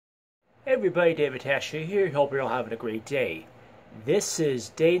Everybody, David Tasha here. Hope you're all having a great day. This is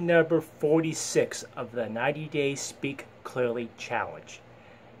day number 46 of the 90-day Speak Clearly challenge.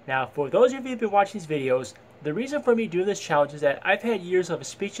 Now, for those of you who've been watching these videos, the reason for me doing this challenge is that I've had years of a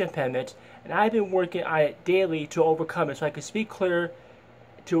speech impediment, and I've been working on it daily to overcome it so I can speak clear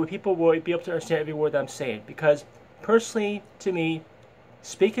to where people will be able to understand every word that I'm saying. Because personally, to me,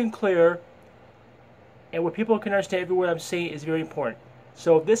 speaking clear and where people can understand every word I'm saying is very important.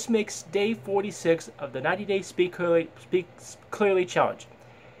 So this makes day 46 of the 90-day Speak Clearly challenge.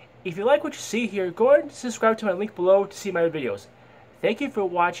 If you like what you see here, go ahead and subscribe to my link below to see my other videos. Thank you for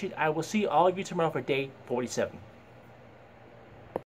watching. I will see all of you tomorrow for day 47.